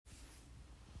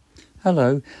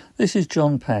Hello, this is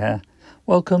John Pear.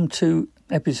 Welcome to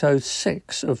episode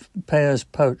 6 of Pear's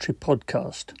Poetry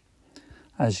Podcast.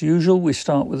 As usual, we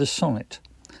start with a sonnet.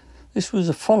 This was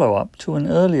a follow-up to an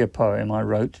earlier poem I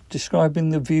wrote describing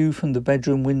the view from the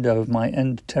bedroom window of my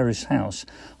end terrace house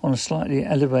on a slightly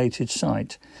elevated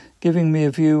site, giving me a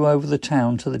view over the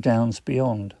town to the downs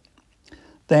beyond.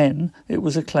 Then it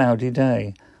was a cloudy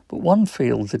day, but one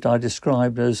field that I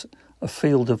described as a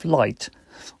field of light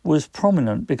was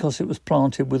prominent because it was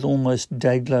planted with almost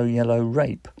day-glow yellow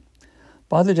rape.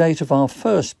 By the date of our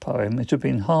first poem, it had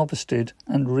been harvested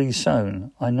and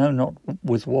re-sown, I know not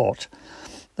with what,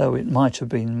 though it might have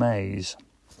been maize.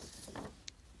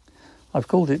 I've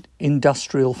called it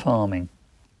industrial farming.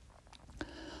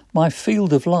 My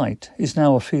field of light is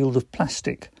now a field of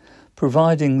plastic,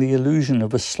 providing the illusion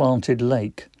of a slanted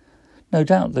lake. No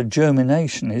doubt the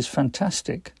germination is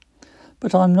fantastic,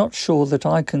 but I'm not sure that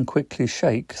I can quickly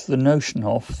shake the notion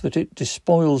off that it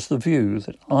despoils the view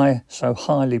that I so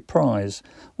highly prize.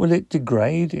 Will it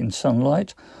degrade in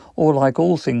sunlight? Or, like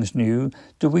all things new,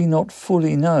 do we not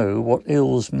fully know what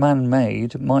ills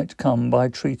man-made might come by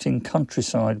treating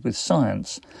countryside with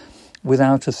science,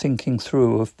 without a thinking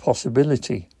through of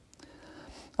possibility?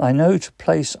 I know to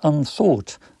place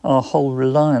unthought our whole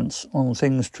reliance on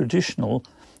things traditional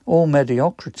or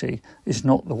mediocrity is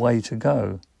not the way to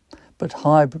go. But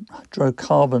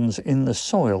hydrocarbons in the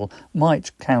soil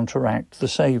might counteract the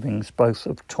savings both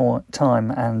of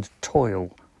time and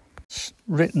toil. It's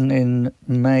written in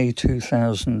May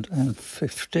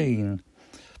 2015.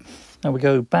 Now we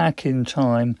go back in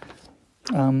time,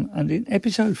 and in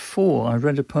episode 4 I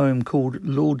read a poem called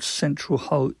Lord's Central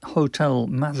Hotel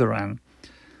Mathuran.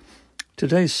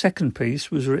 Today's second piece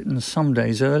was written some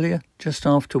days earlier, just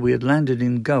after we had landed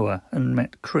in Goa and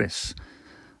met Chris.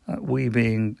 We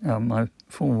being my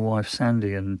former wife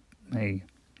Sandy and me.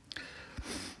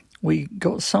 We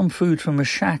got some food from a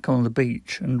shack on the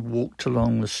beach and walked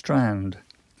along the Strand.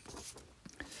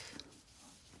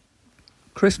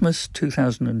 Christmas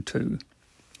 2002.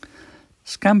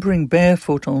 Scampering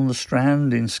barefoot on the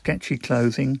Strand in sketchy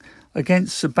clothing,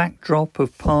 against the backdrop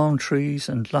of palm trees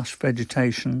and lush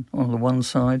vegetation on the one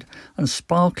side and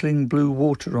sparkling blue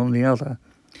water on the other,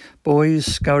 boys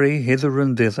scurry hither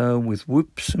and thither with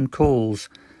whoops and calls.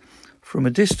 From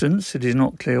a distance it is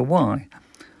not clear why,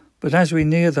 but as we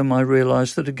near them I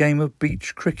realise that a game of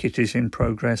beach cricket is in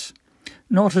progress.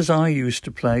 Not as I used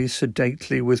to play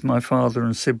sedately with my father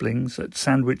and siblings at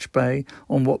Sandwich Bay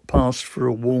on what passed for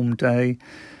a warm day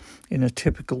in a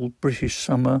typical British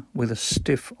summer with a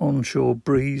stiff onshore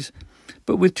breeze,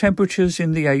 but with temperatures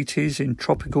in the 80s in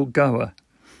tropical Goa,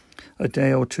 a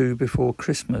day or two before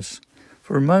Christmas.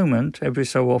 For a moment, every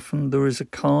so often, there is a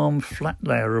calm, flat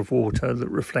layer of water that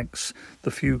reflects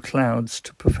the few clouds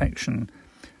to perfection.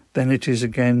 Then it is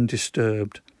again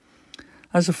disturbed.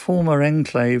 As a former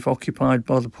enclave occupied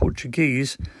by the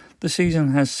Portuguese, the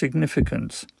season has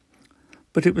significance.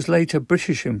 But it was later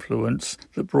British influence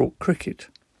that brought cricket.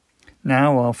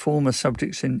 Now our former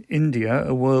subjects in India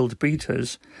are world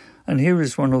beaters, and here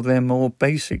is one of their more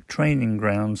basic training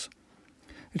grounds.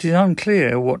 It is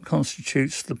unclear what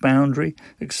constitutes the boundary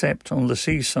except on the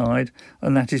seaside,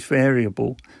 and that is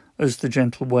variable, as the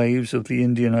gentle waves of the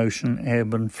Indian Ocean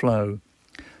ebb and flow.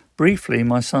 Briefly,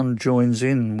 my son joins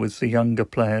in with the younger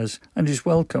players and is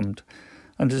welcomed,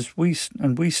 and we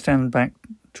stand back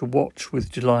to watch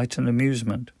with delight and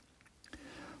amusement.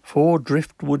 4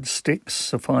 driftwood sticks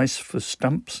suffice for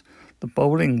stumps. The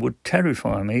bowling would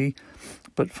terrify me,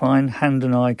 but fine hand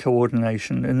and eye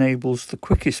coordination enables the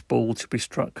quickest ball to be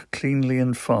struck cleanly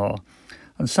and far,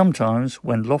 and sometimes,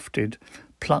 when lofted,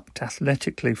 plucked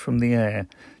athletically from the air,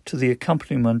 to the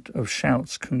accompaniment of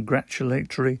shouts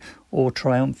congratulatory or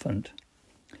triumphant.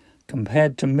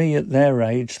 Compared to me at their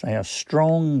age, they are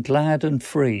strong, glad and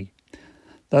free.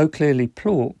 Though clearly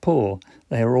poor,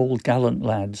 they are all gallant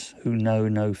lads who know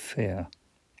no fear.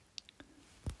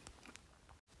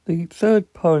 The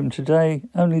third poem today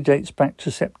only dates back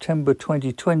to September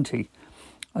 2020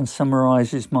 and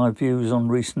summarises my views on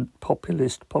recent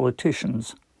populist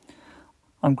politicians.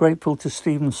 I'm grateful to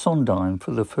Stephen Sondheim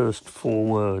for the first 4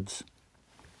 words.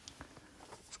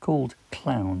 It's called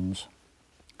Clowns.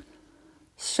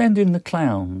 Send in the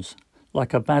clowns,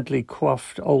 like a badly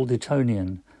coiffed old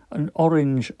Etonian, an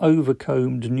orange,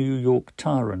 overcombed New York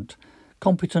tyrant,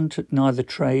 competent at neither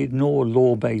trade nor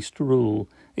law-based rule,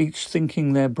 each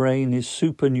thinking their brain is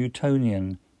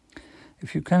super-Newtonian.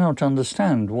 If you cannot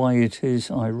understand why it is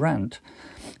I rant,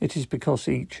 it is because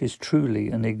each is truly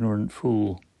an ignorant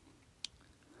fool.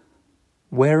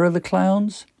 Where are the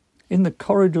clowns? In the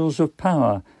corridors of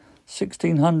power,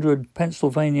 1600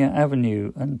 Pennsylvania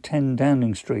Avenue and 10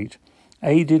 Downing Street,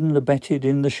 aided and abetted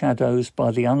in the shadows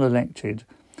by the unelected,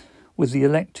 with the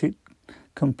elected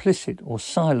complicit or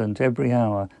silent every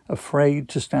hour, afraid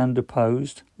to stand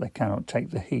opposed, they cannot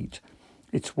take the heat.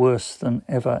 It's worse than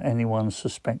ever anyone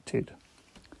suspected.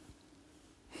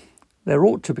 There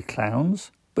ought to be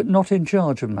clowns, but not in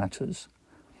charge of matters.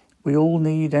 We all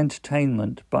need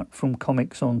entertainment, but from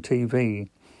comics on TV,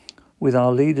 with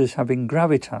our leaders having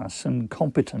gravitas and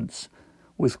competence.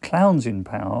 With clowns in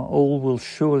power, all will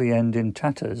surely end in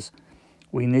tatters.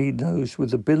 We need those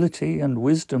with ability and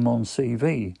wisdom on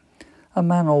CV, a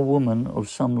man or woman of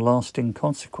some lasting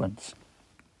consequence.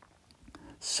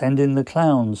 Send in the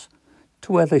clowns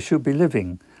to where they should be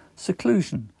living,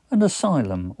 seclusion, an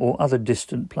asylum or other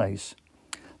distant place.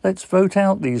 Let's vote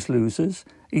out these losers,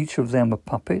 each of them a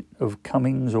puppet of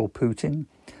Cummings or Putin.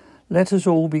 Let us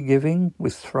all be giving,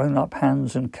 with thrown-up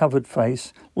hands and covered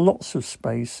face, lots of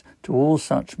space to all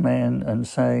such men and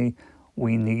say,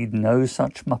 we need no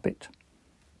such muppet.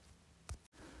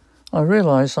 I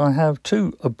realise I have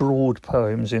 2 abroad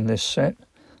poems in this set.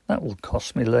 That will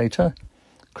cost me later.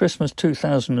 Christmas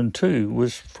 2002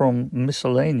 was from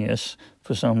Miscellaneous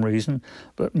for some reason,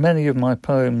 but many of my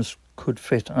poems could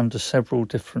fit under several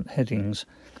different headings.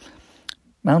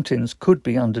 Mountains could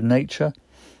be under nature,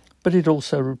 but it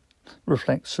also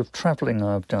reflects of travelling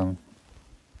I've done.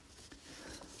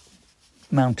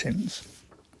 Mountains.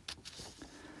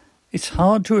 It's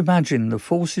hard to imagine the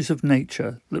forces of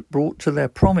nature that brought to their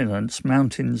prominence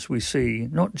mountains we see,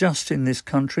 not just in this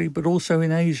country, but also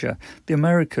in Asia, the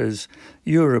Americas,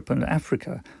 Europe and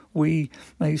Africa. We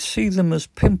may see them as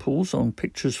pimples on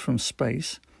pictures from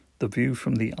space. The view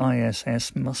from the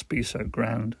ISS must be so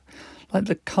grand. Like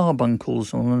the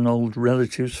carbuncles on an old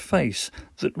relative's face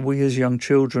that we as young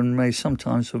children may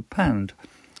sometimes have panned.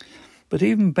 But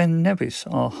even Ben Nevis,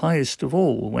 our highest of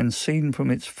all, when seen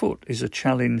from its foot, is a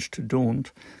challenge to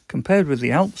daunt. Compared with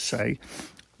the Alps, say,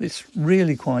 it's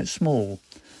really quite small.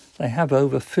 They have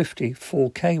over 50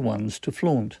 4K ones to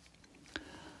flaunt.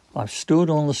 I've stood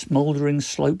on the smouldering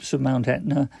slopes of Mount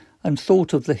Etna and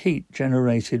thought of the heat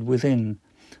generated within.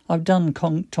 I've done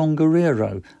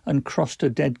Tongariro and crossed a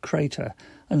dead crater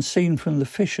and seen from the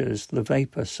fissures the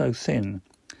vapour so thin.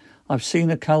 I've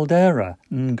seen a caldera,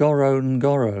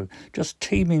 Ngoro, just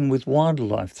teeming with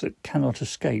wildlife that cannot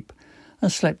escape,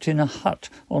 and slept in a hut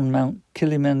on Mount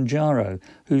Kilimanjaro,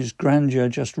 whose grandeur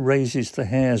just raises the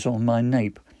hairs on my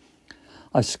nape.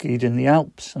 I've skied in the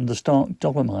Alps and the stark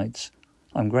Dolomites.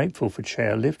 I'm grateful for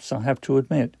chairlifts, I have to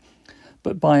admit,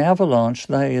 but by avalanche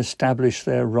they establish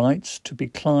their rights to be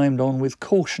climbed on with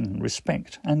caution,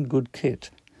 respect and good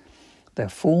kit. Their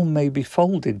form may be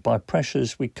folded by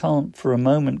pressures we can't for a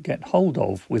moment get hold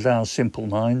of with our simple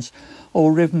minds,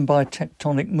 or riven by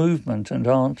tectonic movement and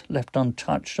aren't left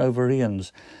untouched over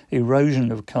eons.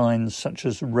 Erosion of kinds such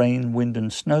as rain, wind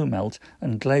and snowmelt,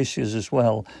 and glaciers as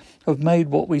well, have made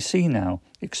what we see now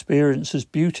experience as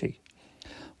beauty.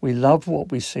 We love what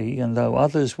we see, and though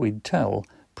others we'd tell,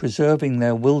 preserving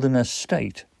their wilderness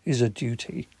state is a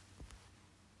duty.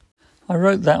 I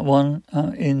wrote that one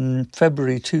in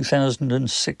February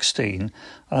 2016,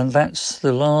 and that's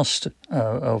the last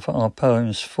of our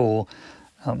poems for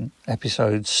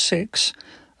episode 6,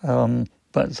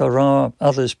 but there are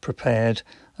others prepared,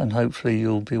 and hopefully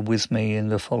you'll be with me in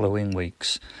the following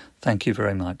weeks. Thank you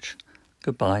very much.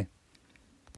 Goodbye.